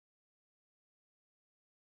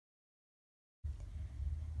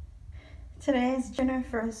Today is January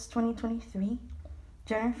 1st, 2023.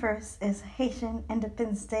 January 1st is Haitian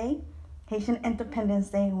Independence Day. Haitian Independence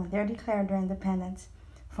Day when they declared their independence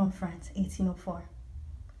from France, 1804.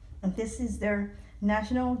 And this is their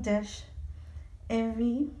national dish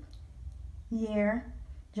every year,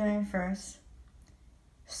 January 1st.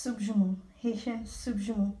 Soup jumeau, Haitian soup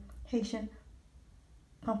jumeau, Haitian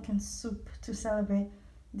pumpkin soup to celebrate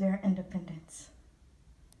their independence.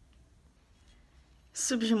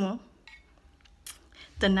 Soup jumeau,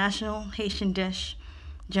 the national Haitian dish,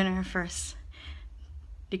 January 1st,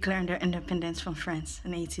 declaring their independence from France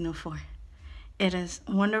in 1804. It is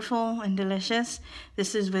wonderful and delicious.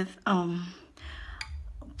 This is with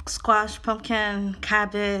squash, pumpkin,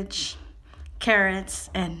 cabbage,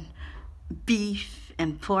 carrots, and beef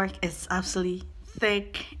and pork. It's absolutely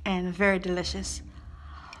thick and very delicious.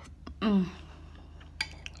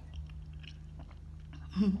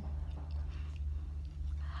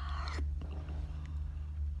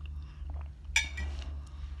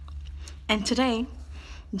 And today,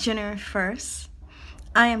 January 1st,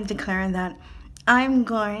 I am declaring that I'm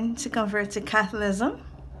going to convert to Catholicism,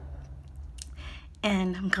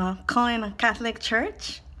 and I'm calling a Catholic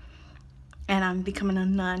church, and I'm becoming a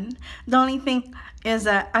nun. The only thing is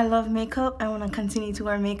that I love makeup. I want to continue to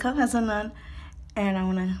wear makeup as a nun, and I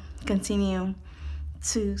want to continue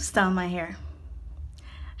to style my hair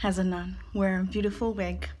as a nun, wear a beautiful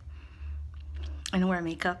wig, and wear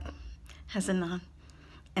makeup as a nun.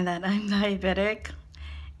 And that I'm diabetic,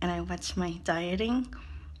 and I watch my dieting,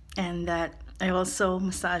 and that I also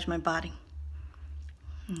massage my body.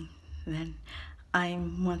 Then I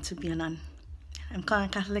want to be a nun. I'm calling a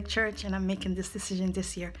Catholic church, and I'm making this decision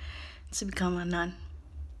this year to become a nun.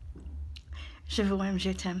 Je vous aime,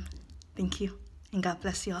 je t'aime. Thank you, and God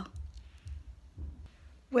bless you all.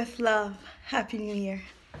 With love, Happy New Year.